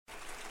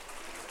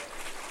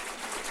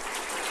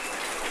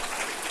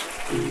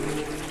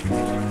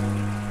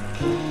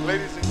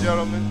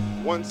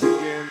gentlemen, once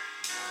again,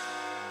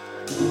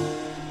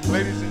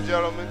 ladies and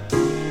gentlemen,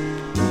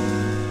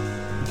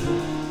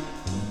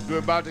 we're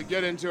about to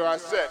get into our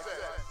set.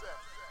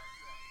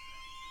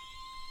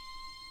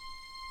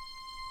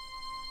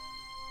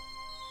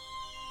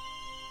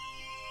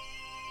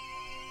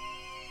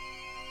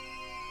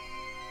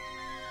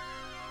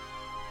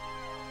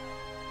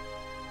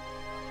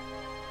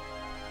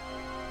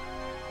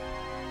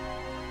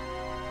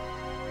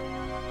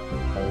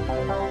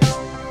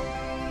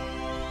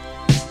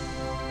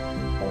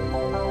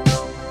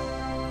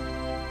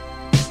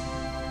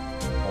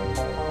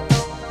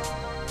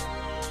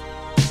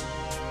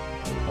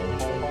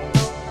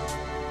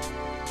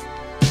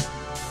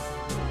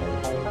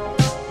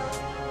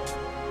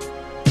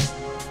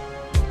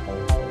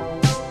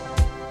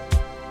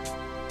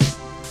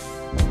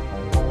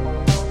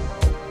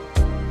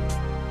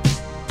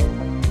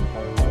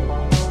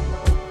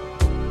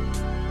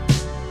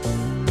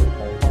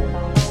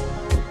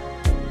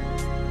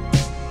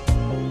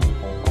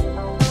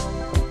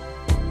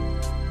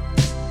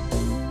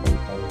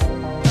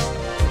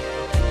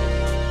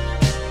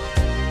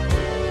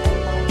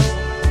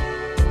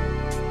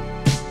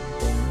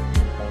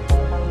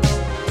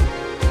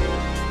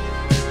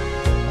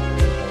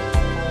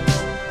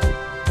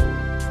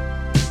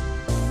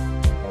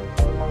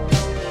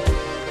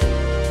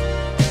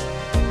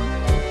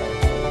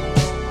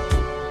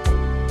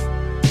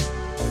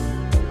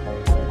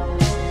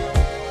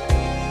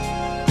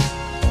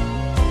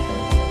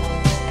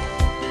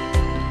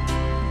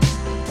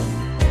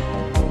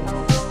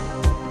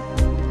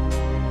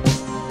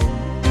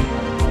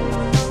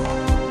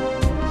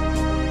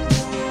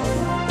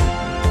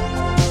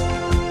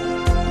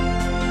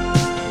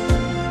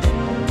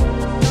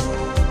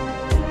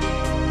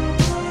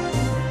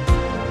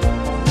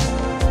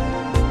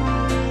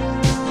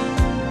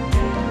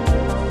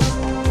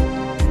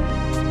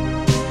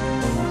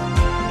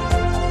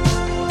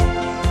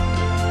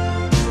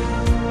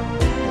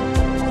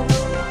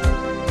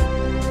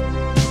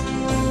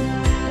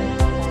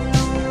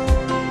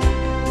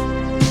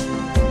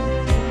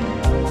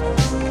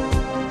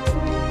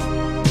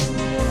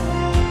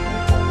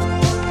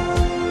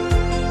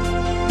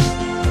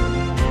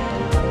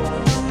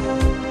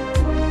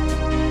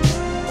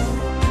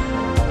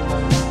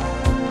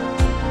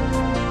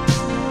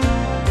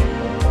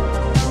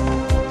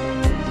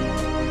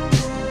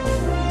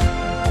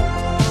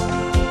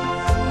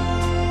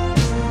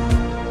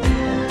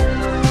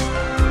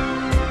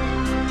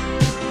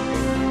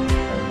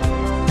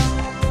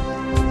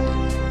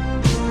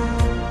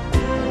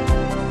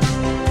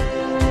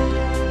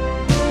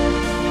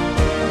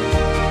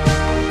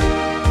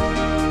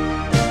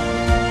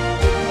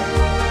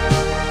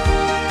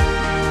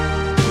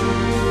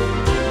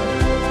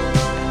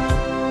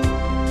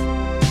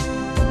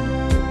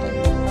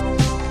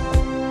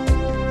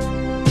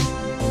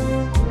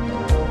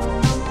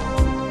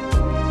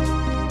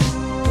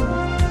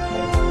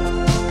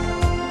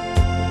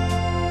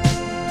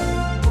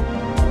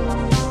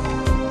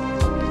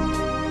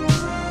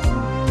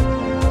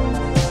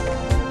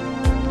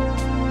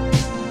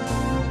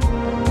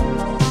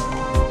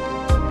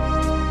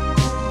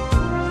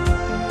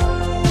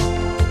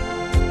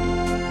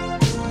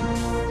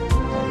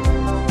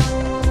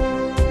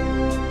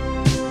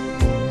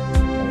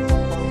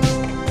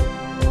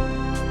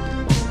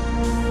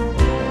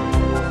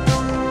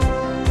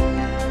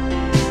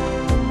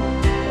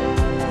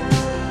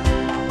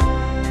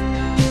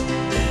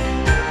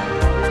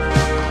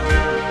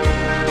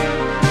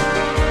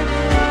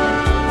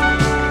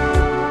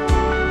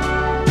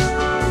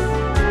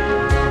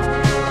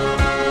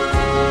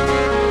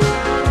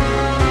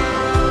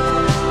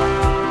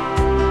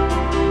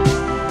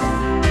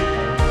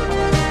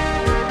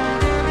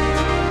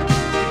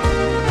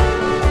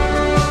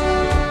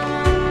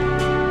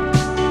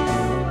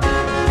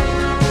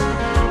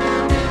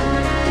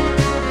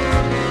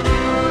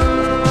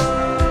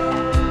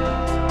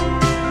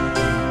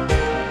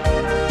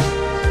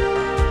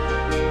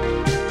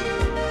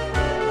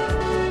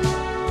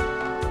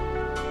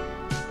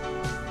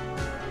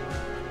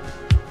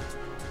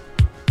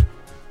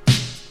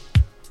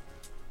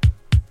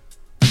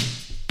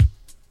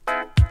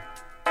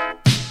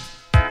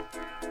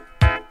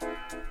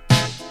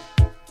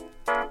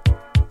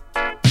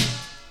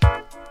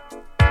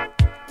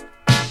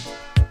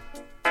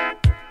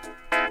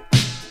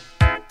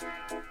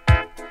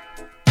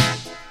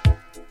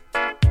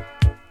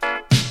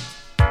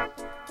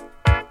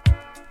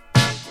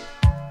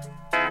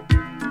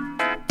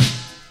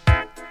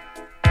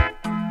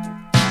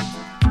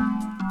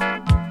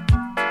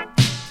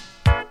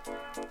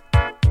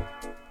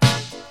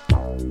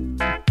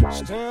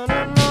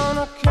 Standing on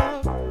a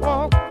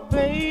catwalk,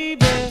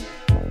 baby,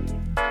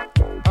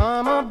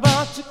 I'm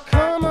about to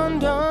come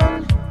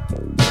undone,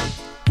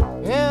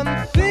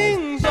 and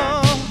things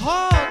are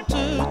hard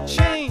to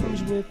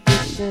change with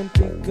this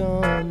empty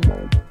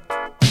gun.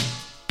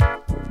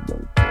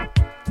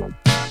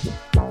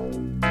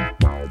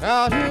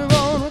 Out here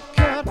on a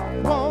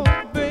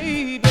catwalk,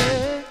 baby,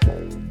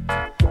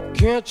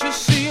 can't you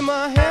see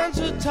my hands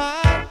are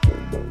appetite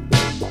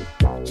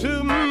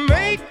to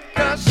make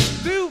a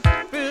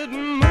stupid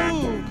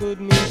move could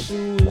mean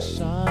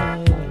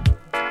suicide.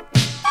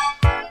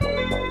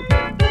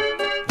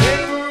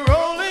 They were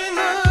rolling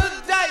the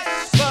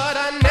dice, but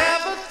I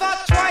never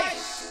thought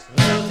twice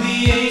of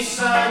the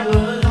ace I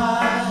would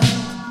hide.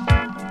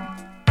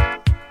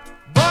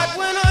 But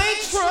when I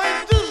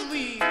tried to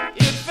leave,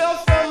 it fell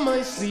from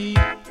my sleeve.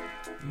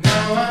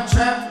 Now I'm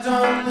trapped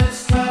on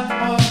this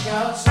catwalk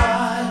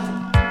outside.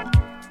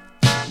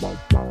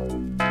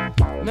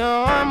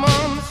 Now I'm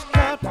on this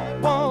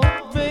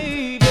catwalk,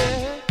 baby.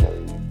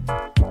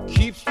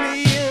 Keeps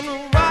me in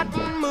a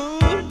rotten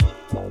mood.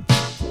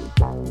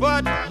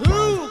 But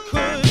who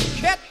could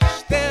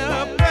catch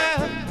their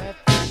breath at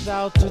this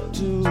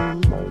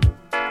altitude?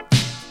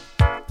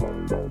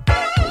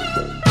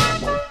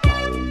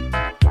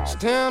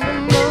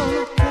 Standing on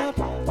the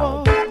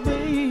catwalk,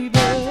 baby,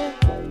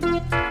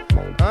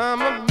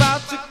 I'm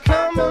about to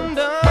come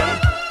undone,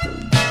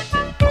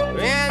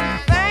 and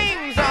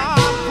things are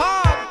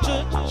hard to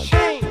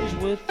change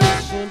with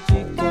this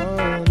empty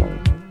gun.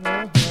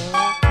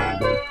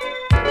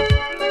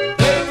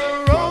 They were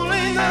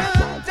rolling the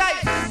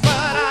dice,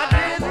 but I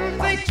didn't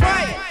think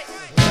twice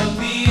of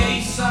the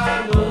ace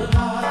I would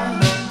hide.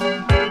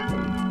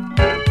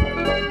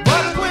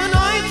 But when I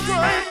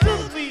tried to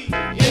leave,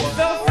 it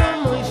fell from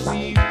my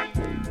sleeve.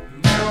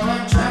 Now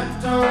I'm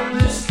trapped on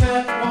this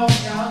catwalk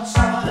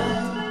outside.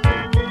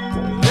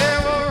 They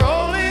were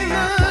rolling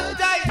the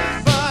dice,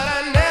 but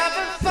I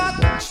never thought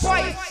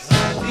twice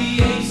of the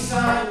ace I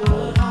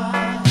would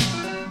hide.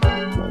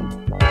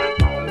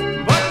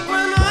 But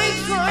when I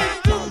tried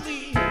to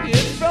leave,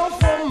 it fell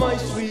from my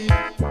sleeve.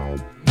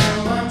 Now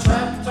I'm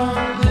trapped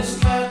on this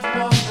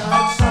catwalk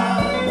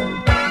outside.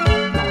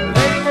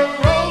 They were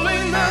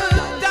rolling the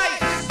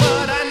dice,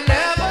 but I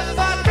never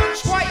thought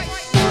twice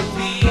of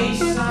the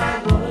ace I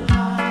would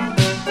hide.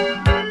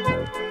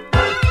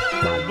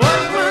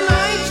 But when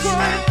I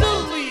tried to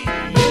leave,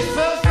 it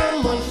fell from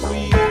my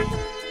sleeve.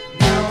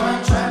 Now I'm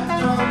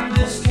trapped on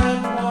this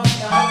catwalk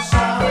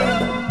outside.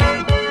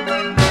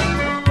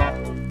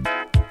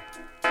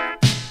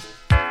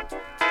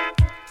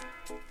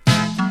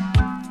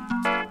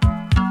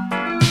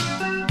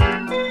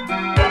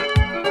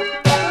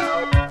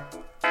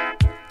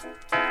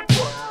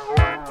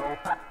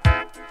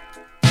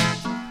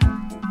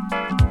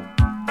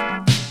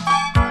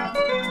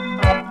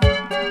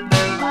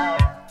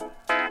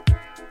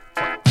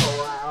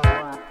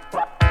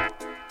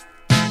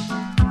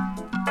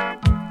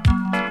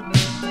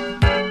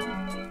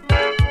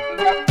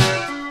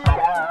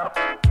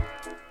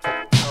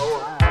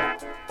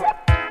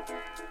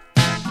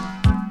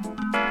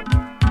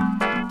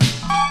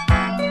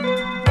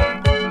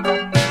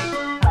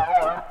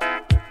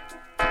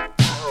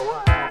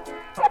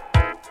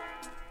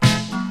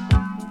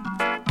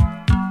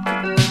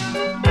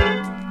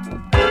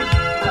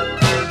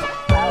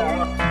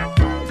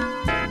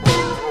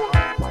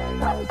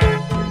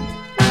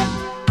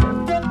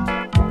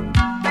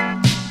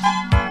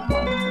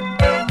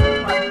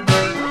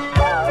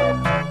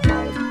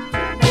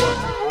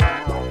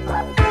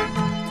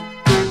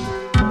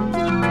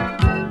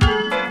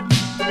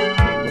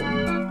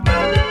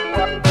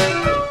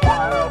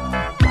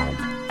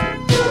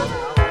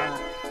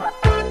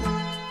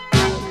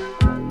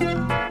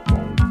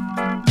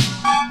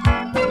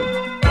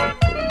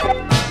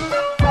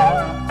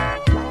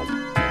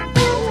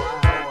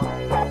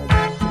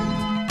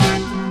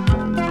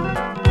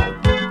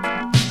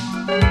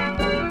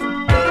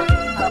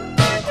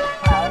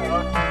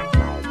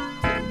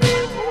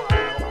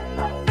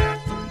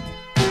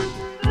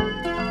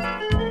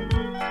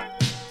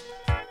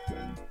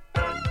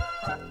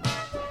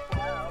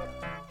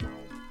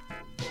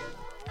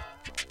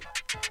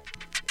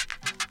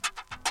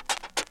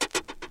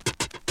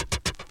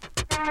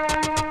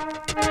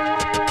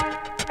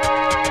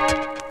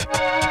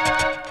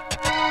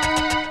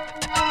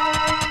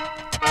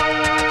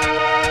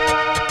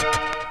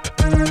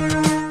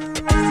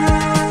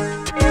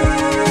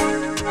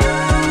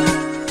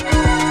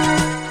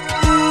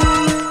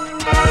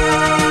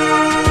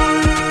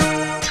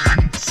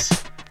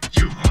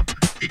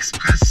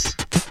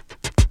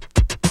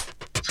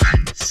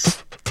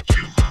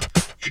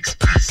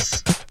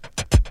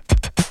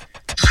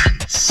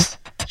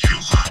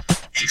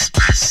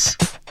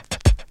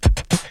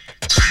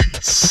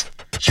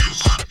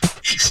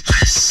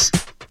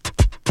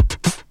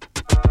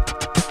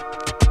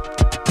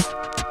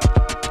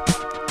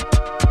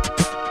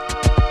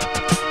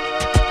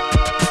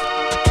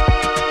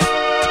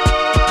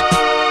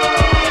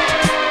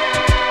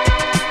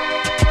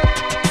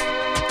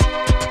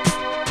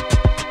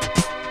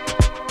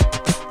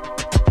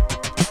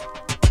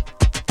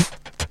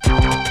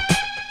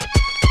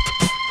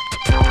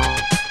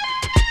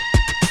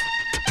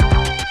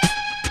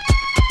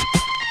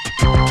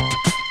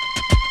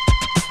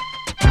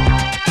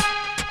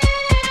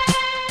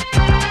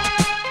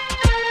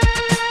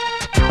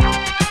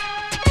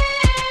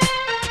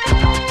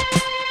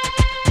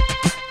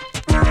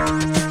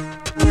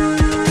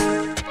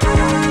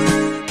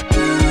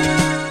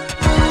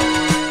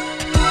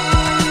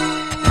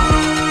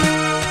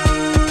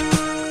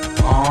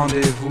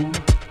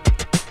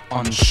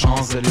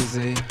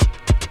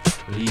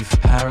 Leave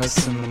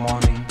Paris in the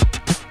morning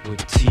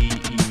with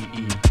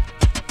TEE.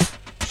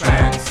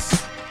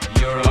 Trans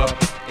Europe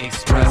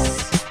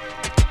Express.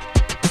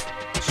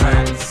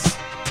 Trans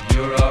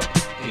Europe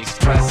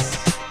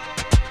Express.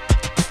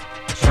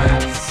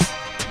 Trans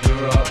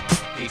Europe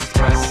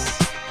Express.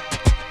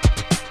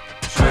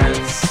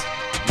 Trans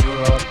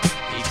Europe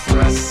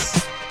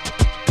Express.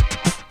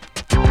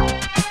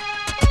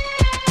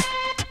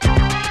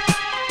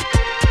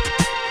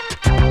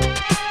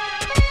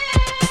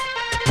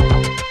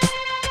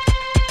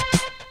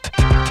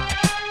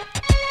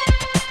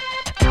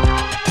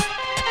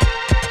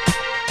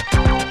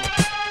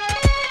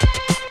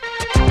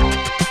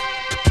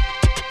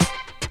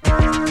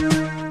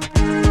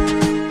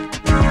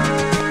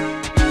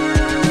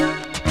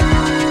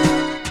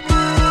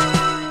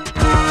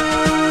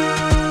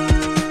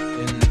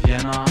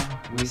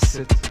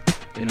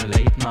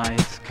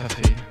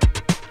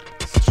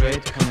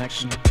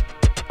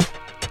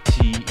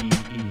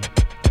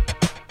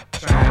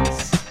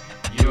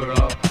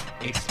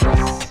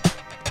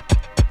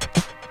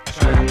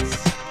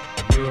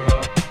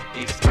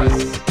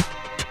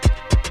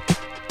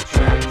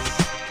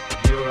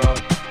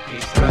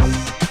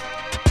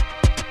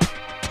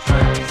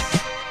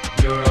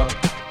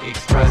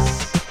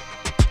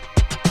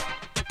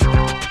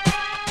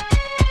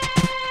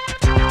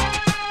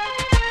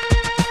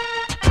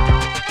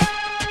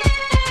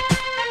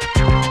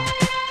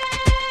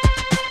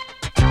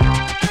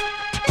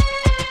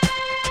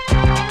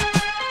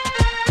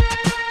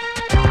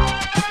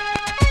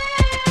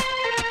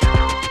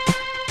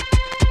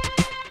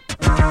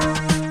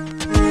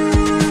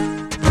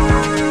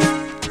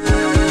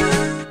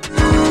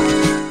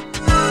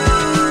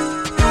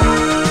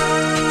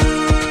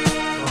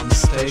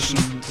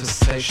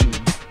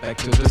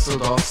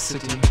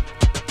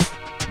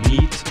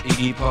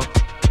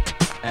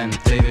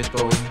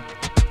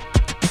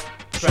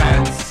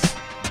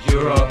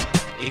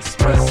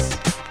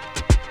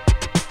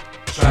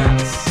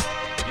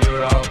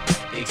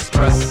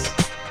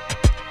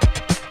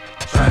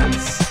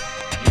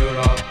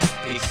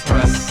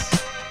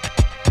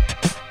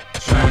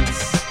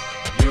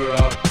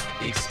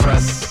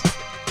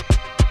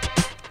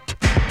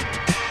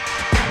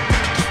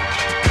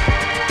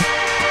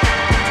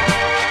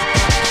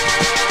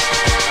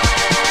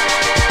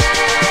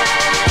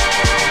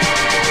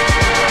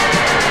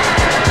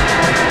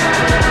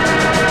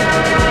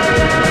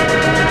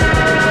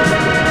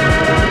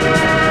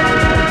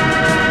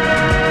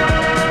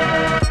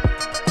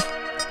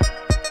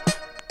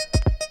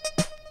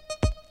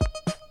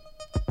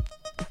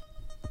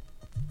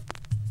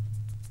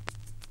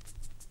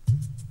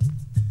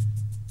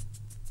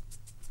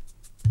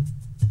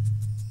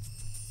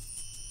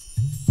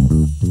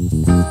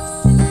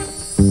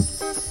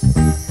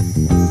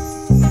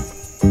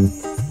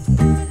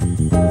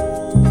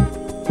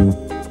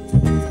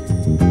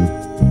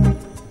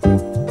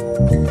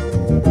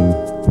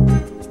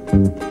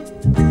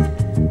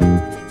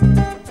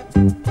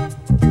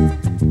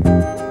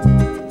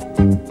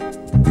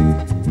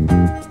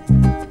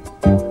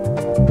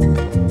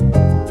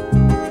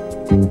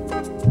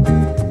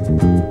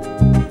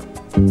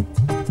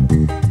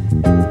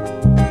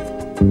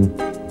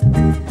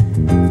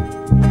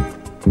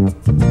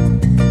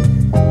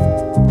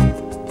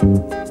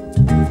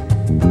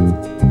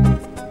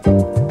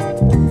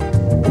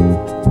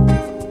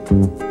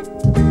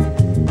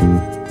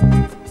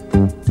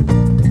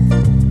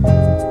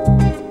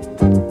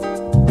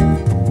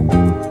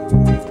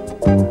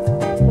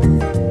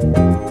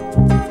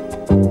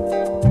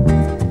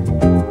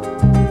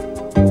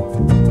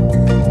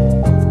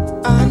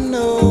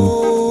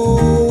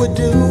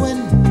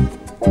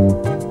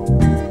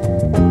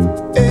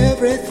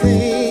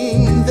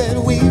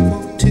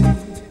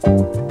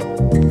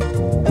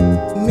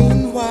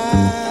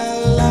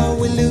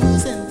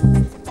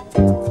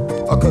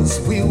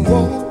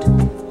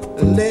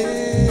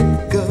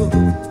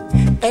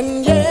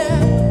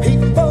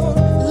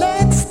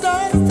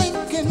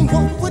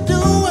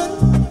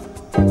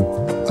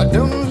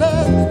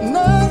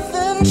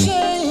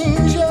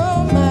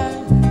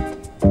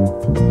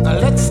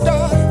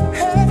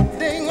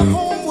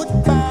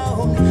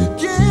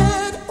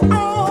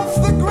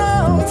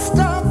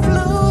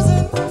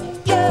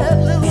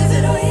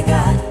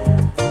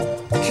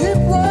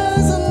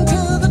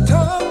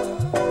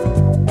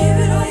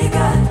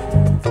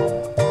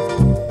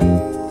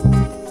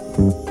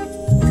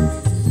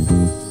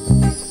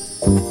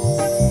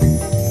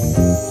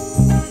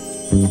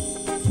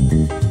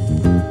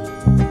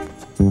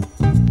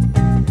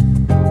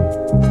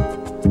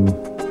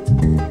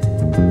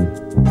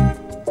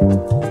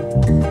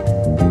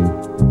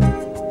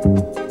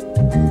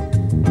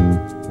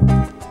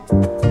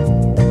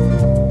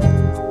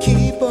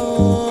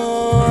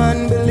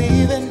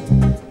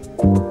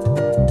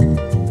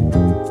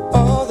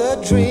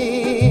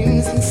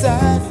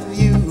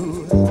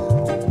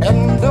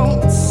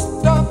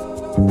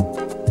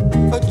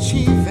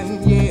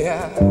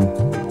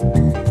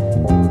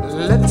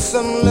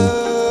 some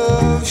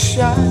love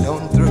shine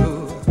on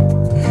through,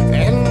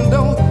 and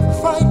don't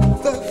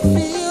fight the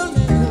fear.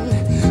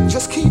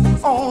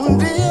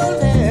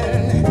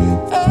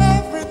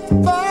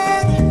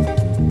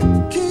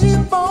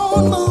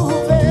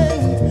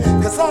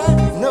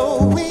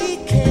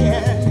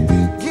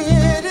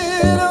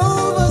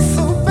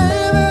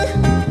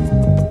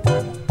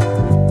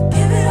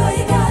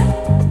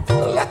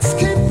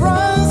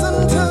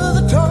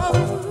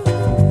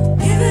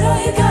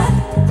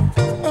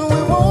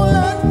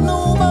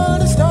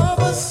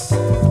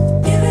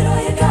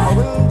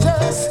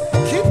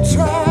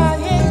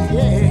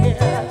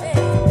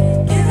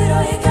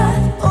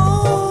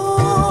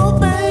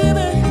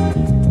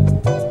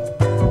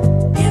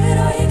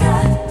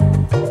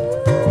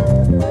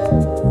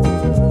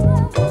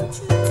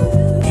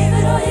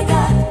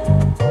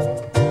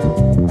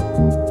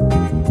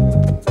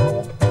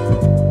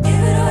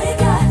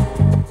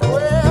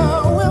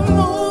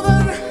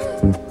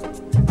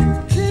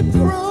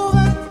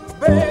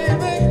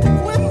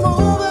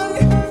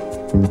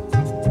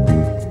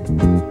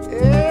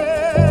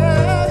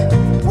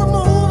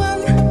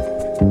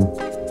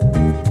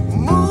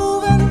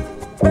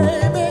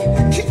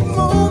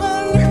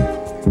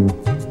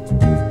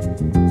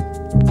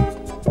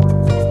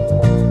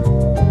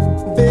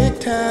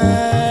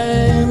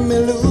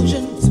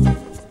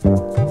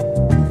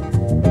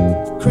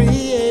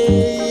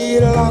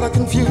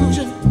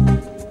 confusion.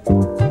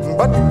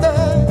 But the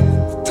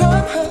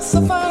time has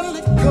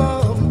finally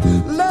come.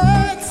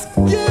 Let's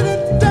get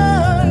it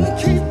done.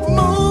 Keep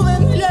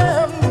moving,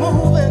 yeah,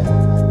 moving.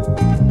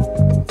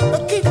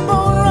 Keep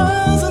on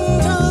rising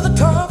to the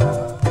top.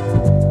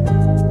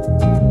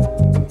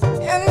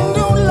 And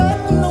don't let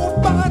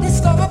nobody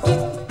stop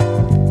you.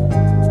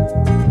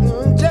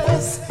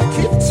 Just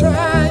keep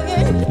trying,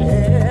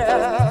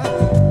 yeah.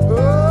 Oh,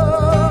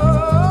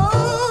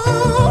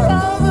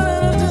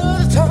 rising to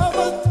the top.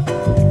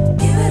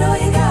 Give it all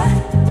you got.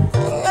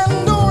 And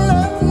don't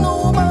let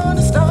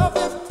nobody stop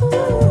you.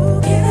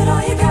 Give it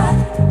all you got.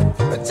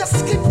 Just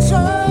keep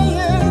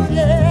trying,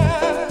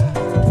 yeah.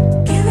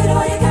 Give it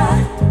all you got.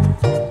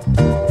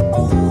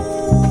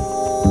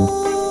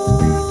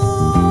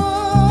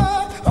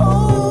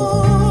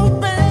 Oh,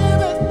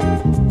 baby,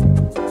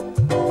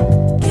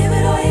 Give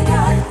it all you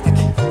got.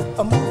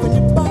 I'm moving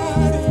your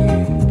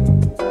body.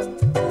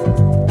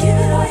 Give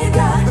it all you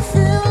got. The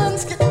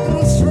feeling's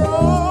getting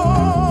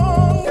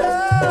strong.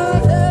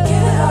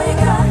 Give it all you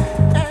got.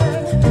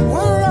 And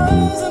we're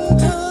rising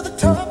to the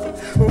top.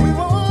 We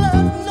won't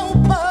let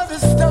nobody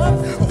stop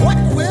what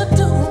we're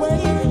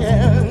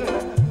doing.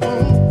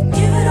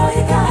 Give it all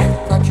you got.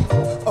 I keep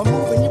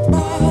moving your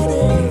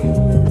body.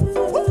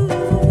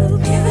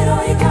 Give it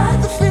all you got.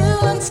 The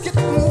feeling's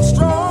getting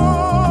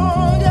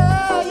strong.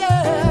 Yeah,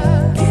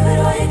 yeah. Give it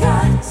all you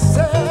got.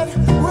 Said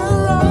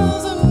we're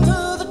rising to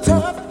the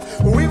top.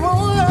 We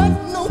won't let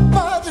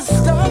nobody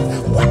stop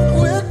what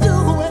we're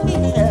doing.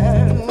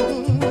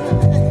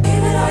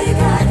 Give it all you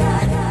got.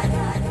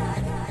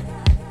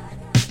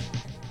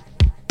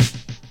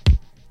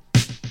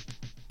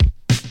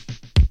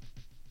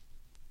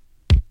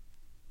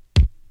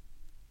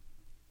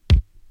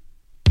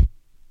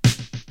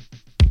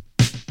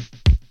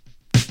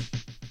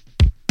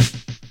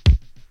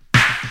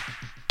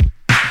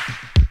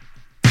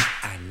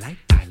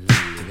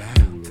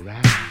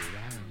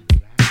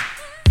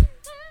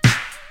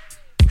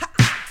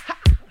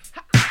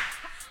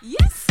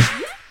 Yes.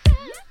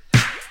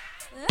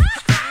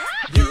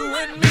 You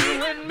and me,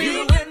 and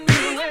me, and me,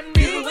 and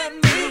me, and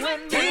me,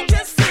 and me.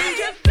 Just say,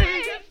 just say.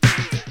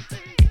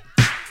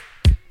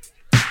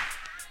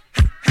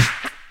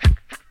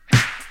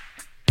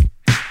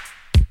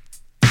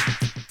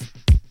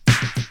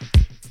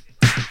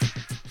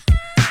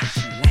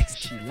 She likes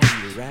you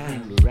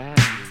around.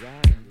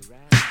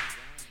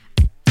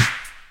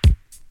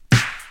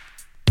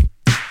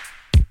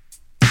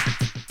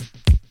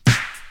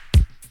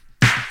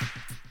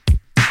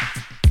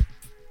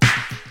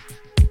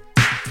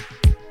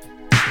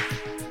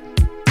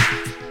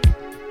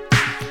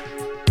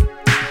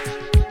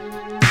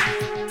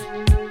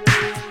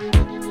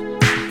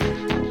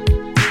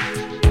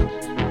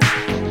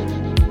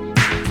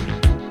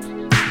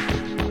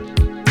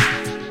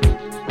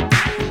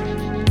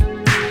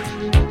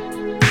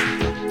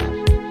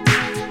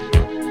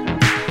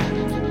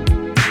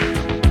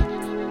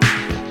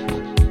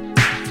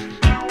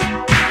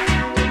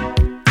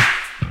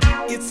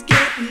 It's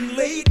getting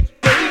late.